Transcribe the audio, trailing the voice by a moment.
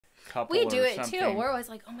couple We do or it something. too. We're always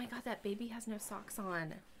like, oh my God, that baby has no socks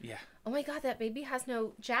on. Yeah. Oh my God, that baby has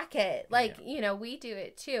no jacket. Like, we do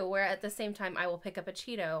it too. Where at the same time, I will pick up a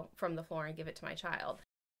Cheeto from the floor and give it to my child.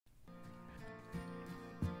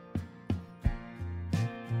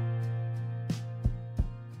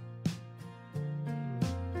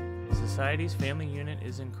 Society's family unit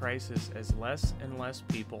is in crisis as less and less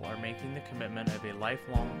people are making the commitment of a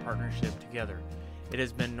lifelong partnership together. It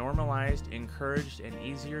has been normalized, encouraged, and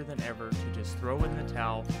easier than ever to just throw in the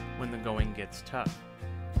towel when the going gets tough.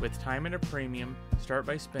 With time at a premium, start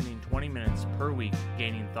by spending 20 minutes per week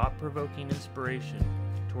gaining thought-provoking inspiration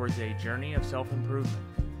towards a journey of self-improvement,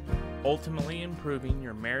 ultimately improving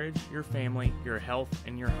your marriage, your family, your health,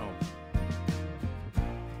 and your home.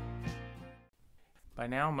 By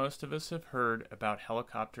now, most of us have heard about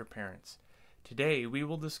helicopter parents. Today, we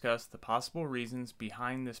will discuss the possible reasons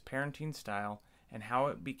behind this parenting style and how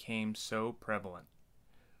it became so prevalent.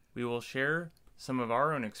 We will share some of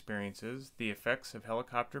our own experiences, the effects of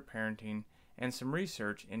helicopter parenting, and some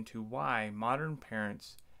research into why modern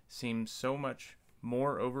parents seem so much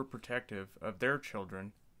more overprotective of their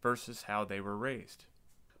children versus how they were raised.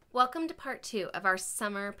 Welcome to part 2 of our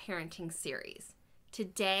summer parenting series.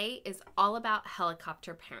 Today is all about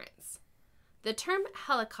helicopter parents. The term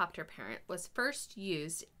helicopter parent was first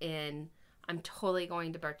used in, I'm totally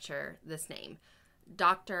going to butcher this name,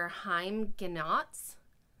 Dr. Chaim Ginot's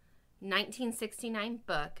 1969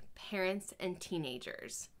 book, Parents and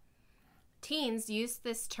Teenagers. Teens used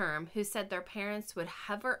this term who said their parents would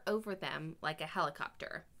hover over them like a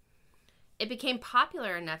helicopter. It became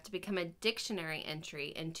popular enough to become a dictionary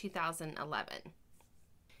entry in 2011.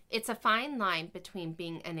 It's a fine line between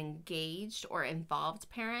being an engaged or involved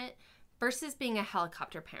parent versus being a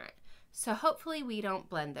helicopter parent, so hopefully we don't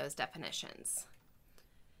blend those definitions.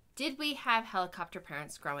 Did we have helicopter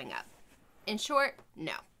parents growing up? In short,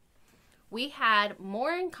 no. We had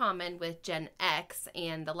more in common with Gen X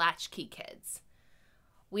and the latchkey kids.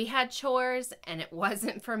 We had chores, and it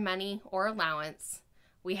wasn't for money or allowance.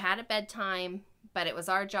 We had a bedtime, but it was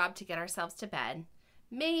our job to get ourselves to bed,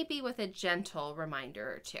 maybe with a gentle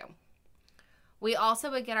reminder or two. We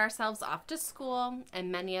also would get ourselves off to school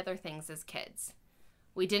and many other things as kids.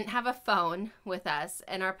 We didn't have a phone with us,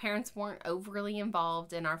 and our parents weren't overly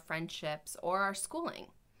involved in our friendships or our schooling.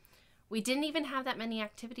 We didn't even have that many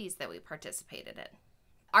activities that we participated in.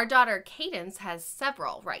 Our daughter Cadence has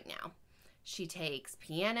several right now. She takes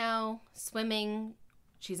piano, swimming,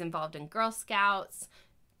 she's involved in Girl Scouts,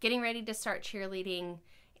 getting ready to start cheerleading,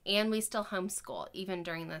 and we still homeschool even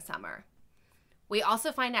during the summer. We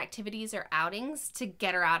also find activities or outings to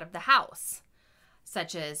get her out of the house,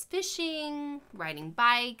 such as fishing, riding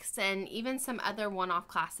bikes, and even some other one-off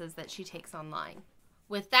classes that she takes online.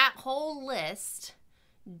 With that whole list,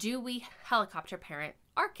 do we helicopter parent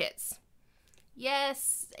our kids?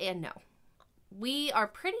 Yes and no. We are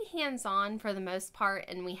pretty hands-on for the most part,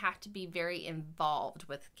 and we have to be very involved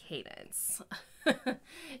with Cadence.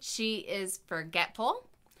 She is forgetful,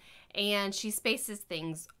 and she spaces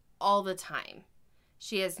things all the time.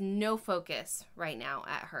 She has no focus right now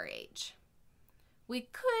at her age. We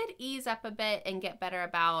could ease up a bit and get better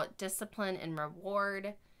about discipline and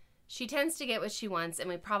reward. She tends to get what she wants, and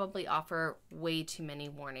we probably offer way too many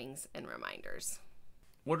warnings and reminders.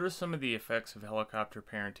 What are some of the effects of helicopter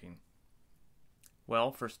parenting?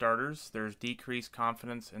 Well, for starters, there's decreased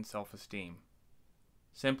confidence and self-esteem.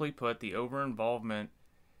 Simply put, the over-involvement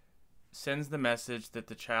sends the message that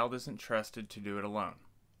the child isn't trusted to do it alone.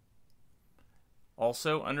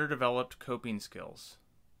 Also, underdeveloped coping skills.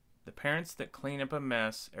 The parents that clean up a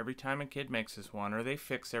mess every time a kid makes us one, or they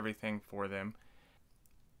fix everything for them,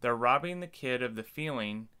 they're robbing the kid of the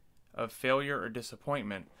feeling of failure or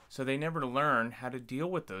disappointment, so they never learn how to deal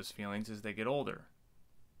with those feelings as they get older.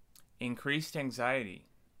 Increased anxiety.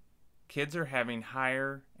 Kids are having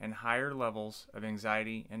higher and higher levels of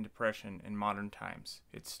anxiety and depression in modern times.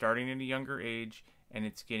 It's starting at a younger age, and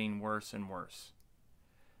it's getting worse and worse.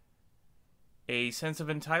 A sense of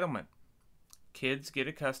entitlement. Kids get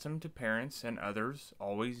accustomed to parents and others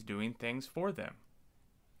always doing things for them,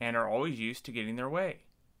 and are always used to getting their way.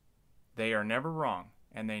 They are never wrong,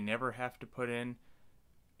 and they never have to put in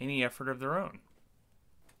any effort of their own,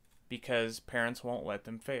 because parents won't let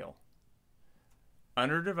them fail.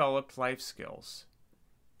 Underdeveloped life skills.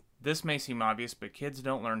 This may seem obvious, but kids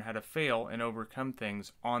don't learn how to fail and overcome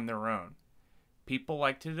things on their own. People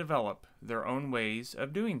like to develop their own ways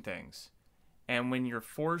of doing things. And when you're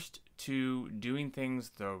forced to doing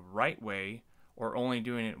things the right way or only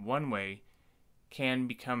doing it one way, can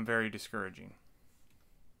become very discouraging.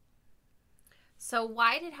 So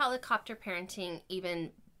why did helicopter parenting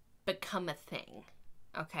even become a thing?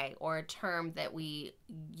 okay, or a term that we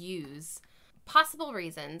use. Possible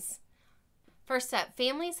reasons. First up,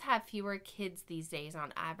 families have fewer kids these days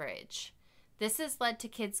on average. This has led to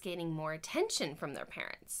kids gaining more attention from their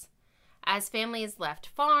parents. As families left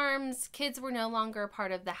farms, kids were no longer a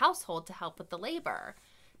part of the household to help with the labor.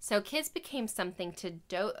 So kids became something to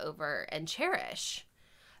dote over and cherish.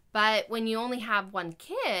 But when you only have one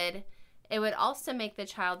kid, it would also make the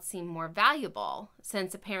child seem more valuable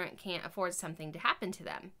since a parent can't afford something to happen to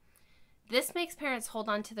them. This makes parents hold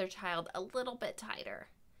on to their child a little bit tighter.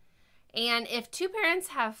 And if two parents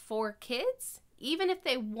have 4 kids, even if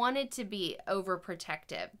they wanted to be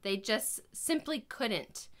overprotective, they just simply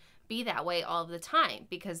couldn't be that way all the time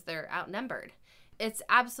because they're outnumbered. It's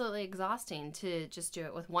absolutely exhausting to just do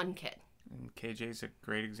it with one kid. And KJ's a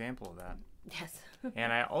great example of that. Yes.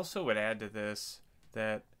 And I also would add to this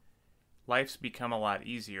that life's become a lot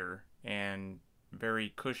easier and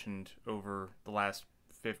very cushioned over the last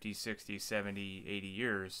 50, 60, 70, 80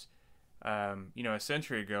 years. A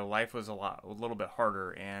century ago, life was a little bit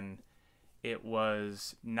harder, and it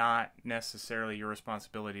was not necessarily your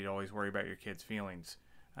responsibility to always worry about your kids' feelings.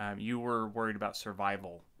 You were worried about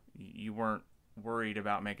survival. You weren't worried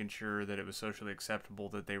about making sure that it was socially acceptable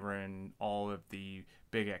that they were in all of the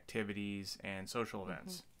big activities and social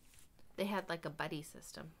events. Mm-hmm. They had like a buddy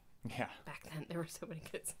system. Yeah. Back then, there were so many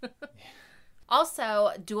kids.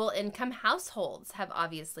 Also, dual income households have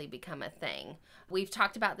obviously become a thing. We've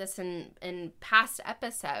talked about this in past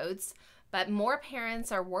episodes, but more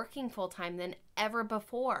parents are working full-time than ever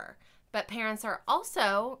before. But parents are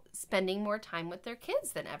also spending more time with their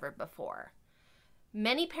kids than ever before.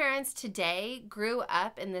 Many parents today grew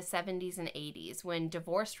up in the 70s and 80s when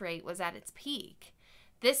divorce rate was at its peak.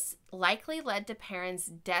 This likely led to parents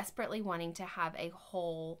desperately wanting to have a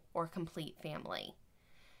whole or complete family.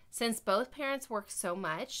 Since both parents work so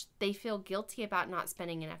much, they feel guilty about not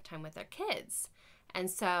spending enough time with their kids, and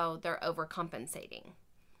so they're overcompensating.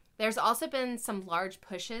 There's also been some large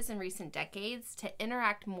pushes in recent decades to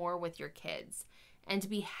interact more with your kids and to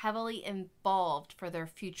be heavily involved for their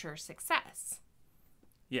future success.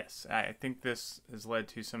 Yes, I think this has led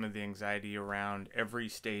to some of the anxiety around every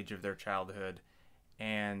stage of their childhood,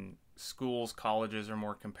 and schools, colleges are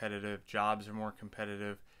more competitive, jobs are more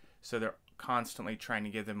competitive, so they're constantly trying to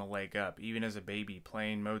give them a leg up, even as a baby,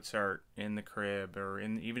 playing Mozart in the crib or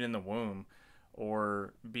even in the womb,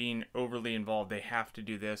 or being overly involved. They have to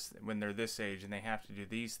do this when they're this age, and they have to do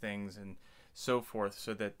these things and so forth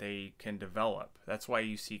so that they can develop. That's why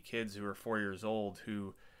you see kids who are 4 years old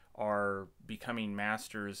who are becoming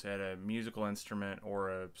masters at a musical instrument or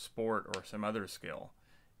a sport or some other skill.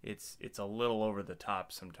 It's a little over the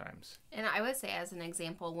top sometimes. And I would say, as an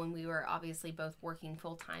example, when we were obviously both working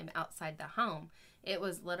full-time outside the home, it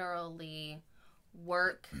was literally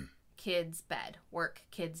work, kids, bed, work,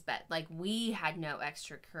 kids, bed. Like, we had no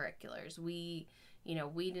extracurriculars. We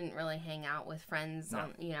didn't really hang out with friends.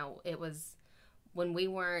 No. It was, when we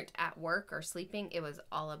weren't at work or sleeping, it was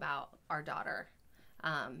all about our daughter.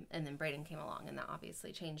 And then Braden came along, and that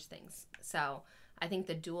obviously changed things. So I think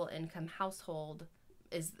the dual income household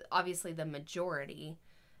is obviously the majority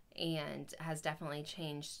and has definitely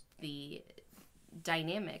changed the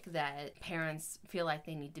dynamic that parents feel like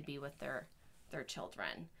they need to be with their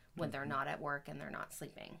children when they're not at work and they're not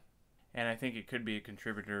sleeping. And I think it could be a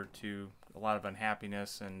contributor to a lot of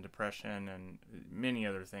unhappiness and depression and many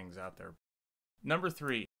other things out there. Number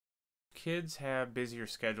 3, kids have busier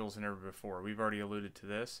schedules than ever before. We've already alluded to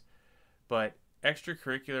this, but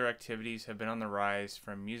extracurricular activities have been on the rise,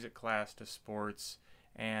 from music class to sports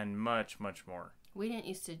and much, much more. We didn't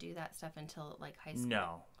used to do that stuff until like high school.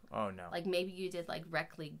 No. Oh, no. Like, maybe you did like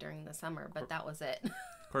rec league during the summer, but that was it.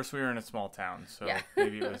 Of course, we were in a small town, so Yeah.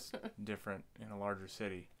 maybe it was different in a larger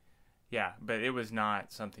city. Yeah, but it was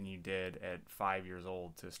not something you did at 5 years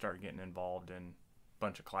old to start getting involved in a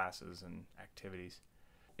bunch of classes and activities.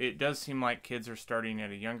 It does seem like kids are starting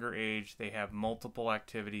at a younger age. They have multiple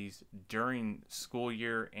activities during school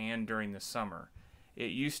year and during the summer.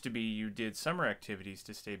 It used to be you did summer activities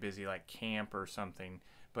to stay busy, like camp or something,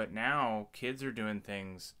 but now kids are doing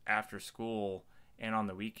things after school and on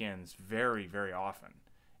the weekends very, very often.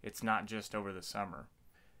 It's not just over the summer.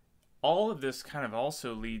 All of this kind of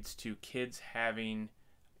also leads to kids having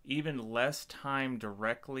even less time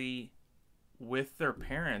directly with their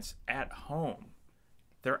parents at home.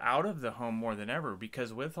 They're out of the home more than ever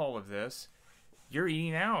because with all of this, you're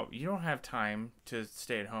eating out. You don't have time to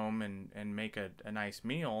stay at home and make a nice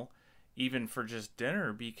meal, even for just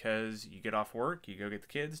dinner, because you get off work, you go get the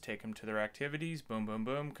kids, take them to their activities, boom, boom,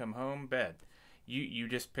 boom, come home, bed. You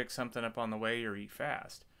just pick something up on the way or eat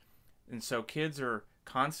fast. And so kids are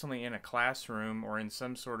constantly in a classroom or in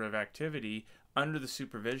some sort of activity under the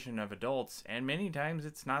supervision of adults, and many times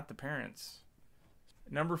it's not the parents.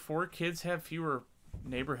 Number 4, kids have fewer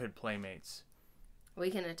neighborhood playmates. We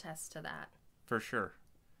can attest to that. For sure.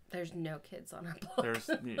 There's no kids on our block. There's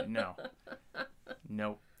no.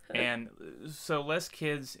 Nope. And so less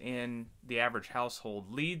kids in the average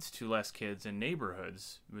household leads to less kids in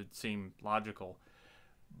neighborhoods, would seem logical.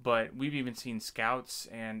 But we've even seen scouts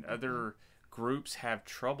and other groups have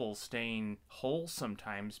trouble staying whole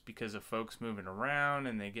sometimes because of folks moving around,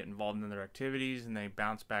 and they get involved in their activities and they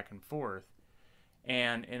bounce back and forth.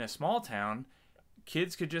 And in a small town,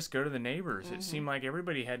 kids could just go to the neighbors. It seemed like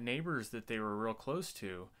everybody had neighbors that they were real close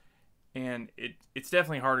to. And it's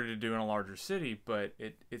definitely harder to do in a larger city, but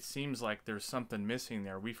it seems like there's something missing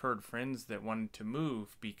there. We've heard friends that wanted to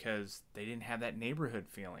move because they didn't have that neighborhood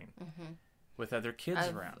feeling with other kids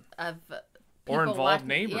around. Or involved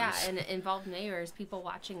neighbors. Yeah, and involved neighbors, people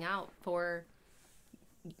watching out for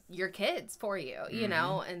your kids for you, you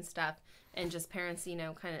know, and stuff. And just parents, you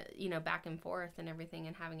know, kind of, you know, back and forth and everything,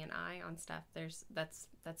 and having an eye on stuff. That's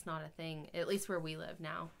not a thing, at least where we live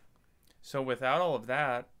now. So without all of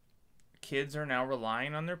that, kids are now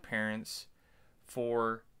relying on their parents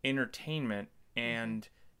for entertainment and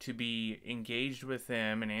to be engaged with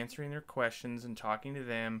them and answering their questions and talking to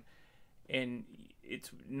them. And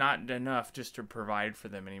it's not enough just to provide for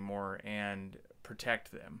them anymore and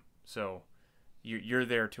protect them. So you're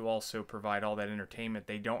there to also provide all that entertainment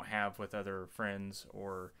they don't have with other friends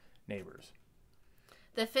or neighbors.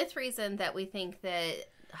 The 5th reason that we think that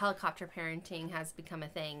helicopter parenting has become a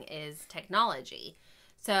thing is technology.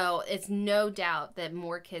 So it's no doubt that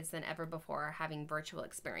more kids than ever before are having virtual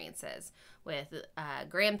experiences with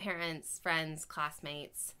grandparents, friends,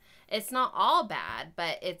 classmates. It's not all bad,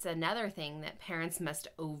 but it's another thing that parents must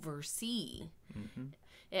oversee.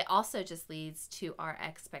 It also just leads to our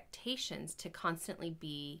expectations to constantly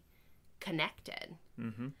be connected.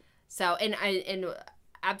 So, and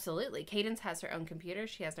absolutely, Cadence has her own computer.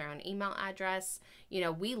 She has her own email address. You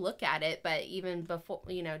know, we look at it, but even before,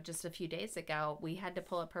 you know, just a few days ago, we had to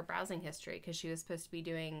pull up her browsing history because she was supposed to be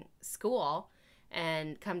doing school,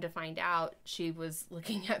 and come to find out she was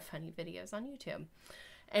looking at funny videos on YouTube.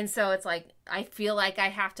 And so it's like, I feel like I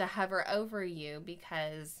have to hover over you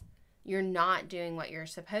because you're not doing what you're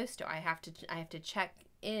supposed to. I have to check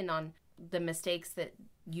in on the mistakes that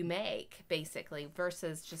you make, basically,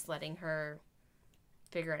 versus just letting her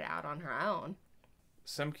figure it out on her own.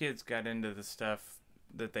 Some kids got into the stuff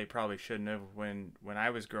that they probably shouldn't have when I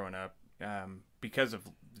was growing up, because of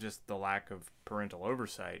just the lack of parental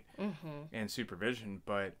oversight and supervision.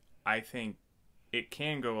 But I think it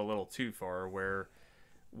can go a little too far where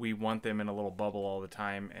we want them in a little bubble all the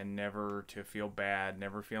time and never to feel bad,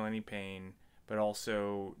 never feel any pain, but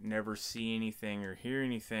also never see anything or hear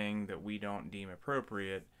anything that we don't deem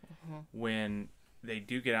appropriate. When they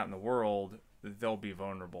do get out in the world, they'll be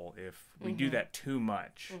vulnerable if we do that too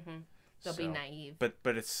much. They'll be naive. But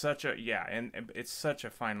it's such a, and it's such a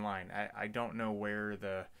fine line. I don't know where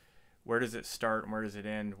does it start and where does it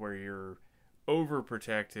end, where you're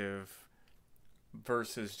overprotective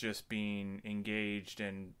versus just being engaged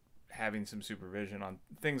and having some supervision on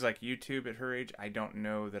things like YouTube at her age. I don't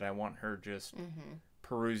know that I want her just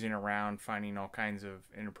perusing around, finding all kinds of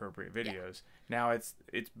inappropriate videos. Now it's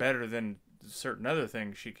better than certain other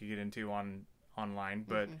things she could get into online,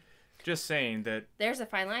 but just saying that there's a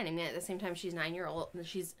fine line. I mean, at the same time, she's 9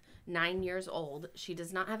 years old. She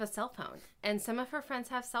does not have a cell phone, and some of her friends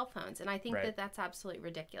have cell phones, and I think that that's absolutely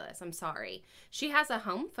ridiculous. I'm sorry. She has a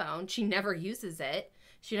home phone. She never uses it.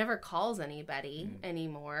 She never calls anybody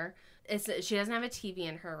anymore. She doesn't have a TV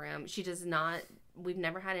in her room. She does not. We've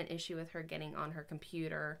never had an issue with her getting on her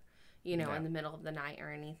computer, you know, in the middle of the night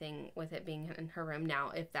or anything with it being in her room. Now,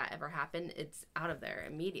 if that ever happened, it's out of there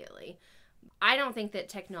immediately. I don't think that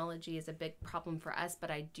technology is a big problem for us, but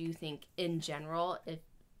I do think in general, if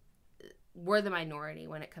we're the minority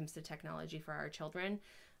when it comes to technology for our children,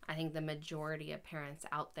 I think the majority of parents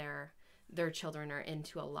out there, their children are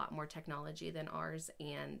into a lot more technology than ours,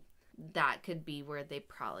 and that could be where they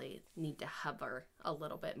probably need to hover a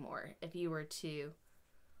little bit more. If you were to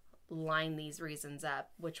line these reasons up,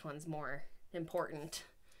 which one's more important,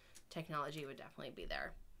 technology would definitely be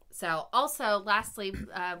there. So also, lastly,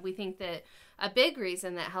 we think that a big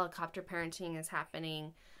reason that helicopter parenting is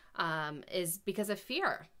happening is because of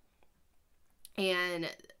fear. And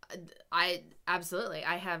I Absolutely.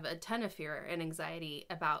 I have a ton of fear and anxiety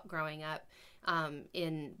about growing up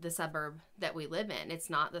in the suburb that we live in. It's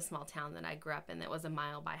not the small town that I grew up in that was a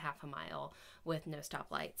mile by half a mile with no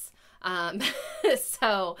stoplights.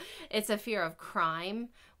 So it's a fear of crime,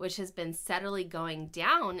 which has been steadily going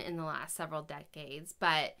down in the last several decades.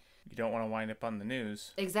 But you don't want to wind up on the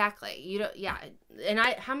news. Exactly. You don't. Yeah. And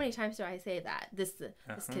how many times do I say that? This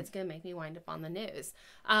kid's gonna make me wind up on the news.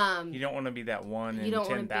 You don't want to be that one in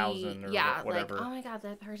 10,000 or whatever. Like, oh my God,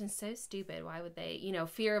 that person's so stupid. Why would they?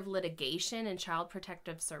 Fear of litigation and child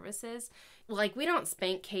protective services. Like, we don't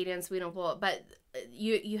spank Cadence, we don't blow it, but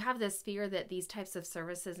you have this fear that these types of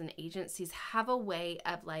services and agencies have a way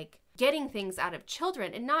of like getting things out of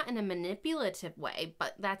children, and not in a manipulative way,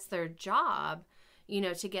 but that's their job.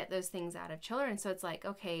 To get those things out of children. So it's like,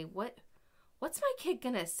 okay, what's my kid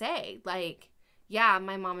gonna say? Like, yeah,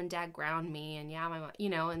 my mom and dad ground me, and yeah, my mom,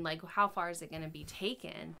 and like, how far is it gonna be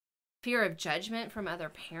taken? Fear of judgment from other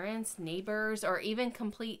parents, neighbors, or even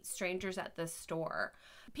complete strangers at the store.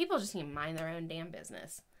 People just need to mind their own damn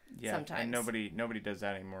business. Yeah, sometimes. And nobody does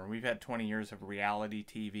that anymore. We've had 20 years of reality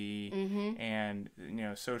TV, and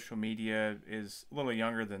social media is a little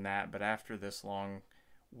younger than that, but after this long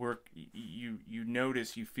work, you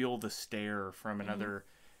notice, you feel the stare from another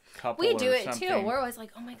couple. We do or it something. too. We're always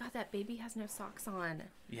like, oh my God, that baby has no socks on.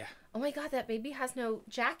 Yeah. Oh my God, that baby has no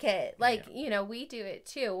jacket. Like, we do it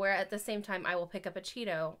too, where at the same time I will pick up a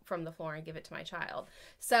Cheeto from the floor and give it to my child.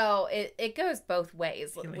 So it goes both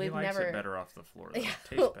ways. He likes it better off the floor, though.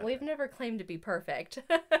 Yeah, we've never claimed to be perfect.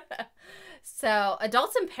 So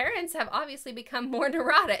adults and parents have obviously become more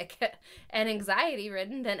neurotic and anxiety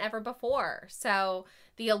ridden than ever before. So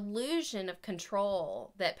the illusion of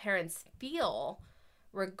control that parents feel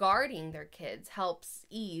regarding their kids helps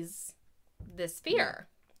ease this fear.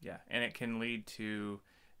 Yeah, and it can lead to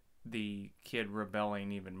the kid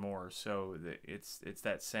rebelling even more. So it's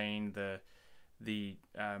that saying, the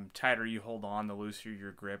tighter you hold on, the looser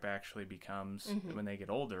your grip actually becomes when they get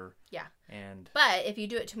older. Yeah. But if you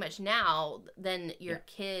do it too much now, then your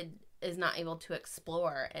kid is not able to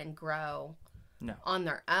explore and grow on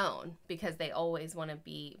their own, because they always want to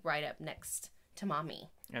be right up next to mommy.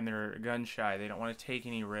 And they're gun shy. They don't want to take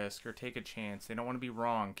any risk or take a chance. They don't want to be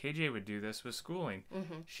wrong. KJ would do this with schooling.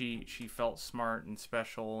 She felt smart and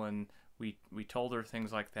special, and we told her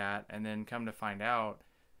things like that, and then come to find out,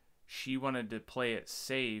 she wanted to play it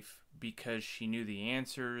safe because she knew the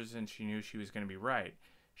answers and she knew she was going to be right.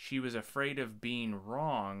 She was afraid of being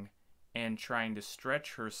wrong and trying to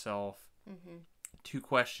stretch herself to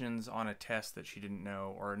questions on a test that she didn't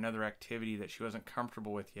know, or another activity that she wasn't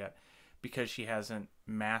comfortable with yet, because she hasn't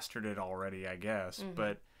mastered it already, I guess.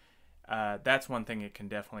 But that's one thing it can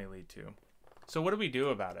definitely lead to. So what do we do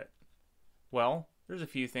about it? Well, there's a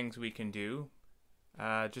few things we can do.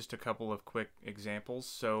 Just a couple of quick examples.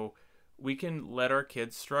 So we can let our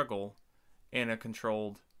kids struggle in a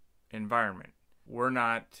controlled environment. We're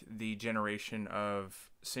not the generation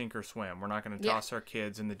of sink or swim. We're not going to toss our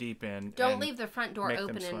kids in the deep end. Don't leave the front door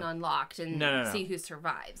open and unlocked and see who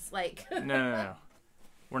survives. Like No.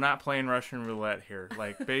 We're not playing Russian roulette here.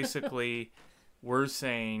 Like, basically, we're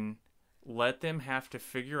saying let them have to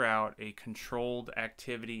figure out a controlled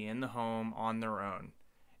activity in the home on their own.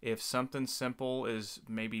 If something simple is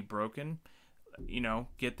maybe broken,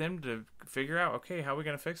 get them to figure out, okay, how are we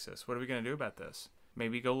going to fix this? What are we going to do about this?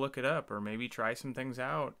 Maybe go look it up, or maybe try some things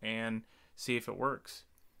out and see if it works.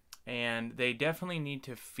 And they definitely need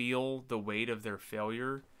to feel the weight of their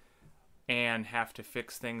failure and have to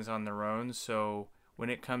fix things on their own. So when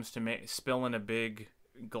it comes to spilling a big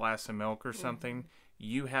glass of milk or something,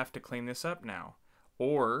 you have to clean this up now.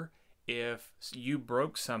 Or if you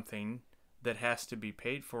broke something that has to be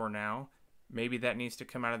paid for now, maybe that needs to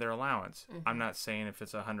come out of their allowance. I'm not saying if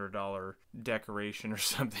it's $100 decoration or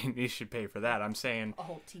something, they should pay for that. I'm saying a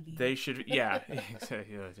whole TV. They should,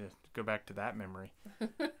 just go back to that memory.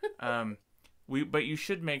 But you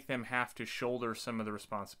should make them have to shoulder some of the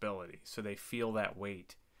responsibility so they feel that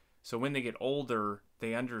weight. So when they get older,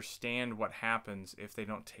 they understand what happens if they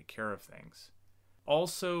don't take care of things.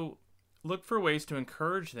 Also, look for ways to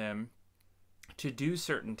encourage them to do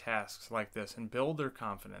certain tasks like this and build their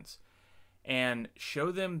confidence, and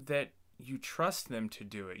show them that you trust them to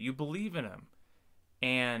do it. You believe in them.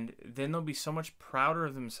 And then they'll be so much prouder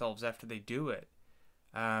of themselves after they do it.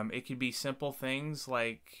 It could be simple things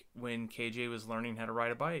like when KJ was learning how to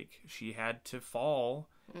ride a bike. She had to fall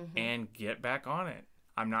and get back on it.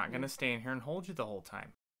 I'm not going to stand here and hold you the whole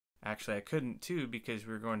time. Actually, I couldn't too, because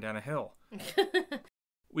we were going down a hill.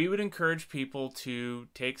 We would encourage people to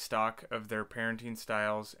take stock of their parenting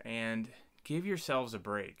styles and give yourselves a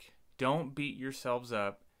break. Don't beat yourselves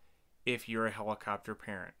up if you're a helicopter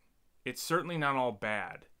parent. It's certainly not all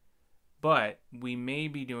bad, but we may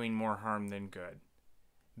be doing more harm than good.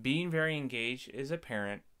 Being very engaged as a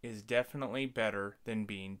parent is definitely better than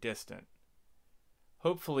being distant.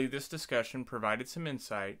 Hopefully this discussion provided some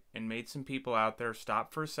insight and made some people out there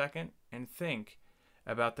stop for a second and think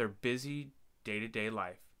about their busy day-to-day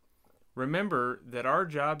life. Remember that our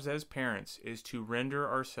jobs as parents is to render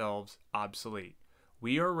ourselves obsolete.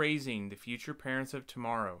 We are raising the future parents of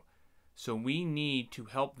tomorrow, so we need to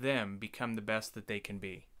help them become the best that they can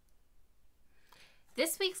be.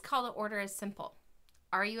 This week's call to order is simple.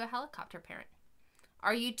 Are you a helicopter parent?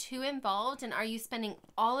 Are you too involved, and are you spending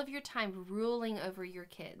all of your time ruling over your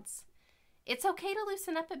kids? It's okay to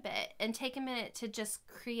loosen up a bit and take a minute to just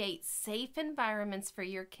create safe environments for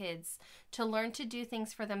your kids to learn to do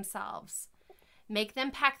things for themselves. Make them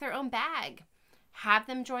pack their own bag. Have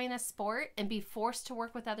them join a sport and be forced to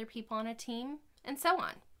work with other people on a team, and so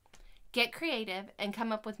on. Get creative and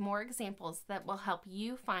come up with more examples that will help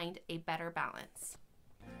you find a better balance.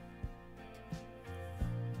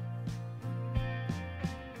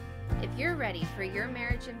 If you're ready for your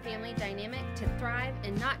marriage and family dynamic to thrive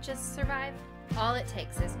and not just survive, all it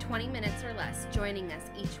takes is 20 minutes or less joining us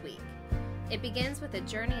each week. It begins with a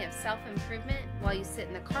journey of self-improvement while you sit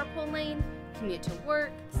in the carpool lane, commute to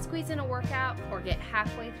work, squeeze in a workout, or get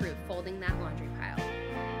halfway through folding that laundry pile.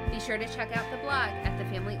 Be sure to check out the blog at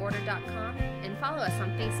thefamilyorder.com and follow us on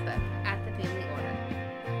Facebook at The Family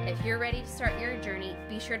Order. If you're ready to start your journey,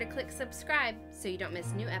 be sure to click subscribe so you don't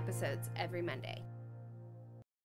miss new episodes every Monday.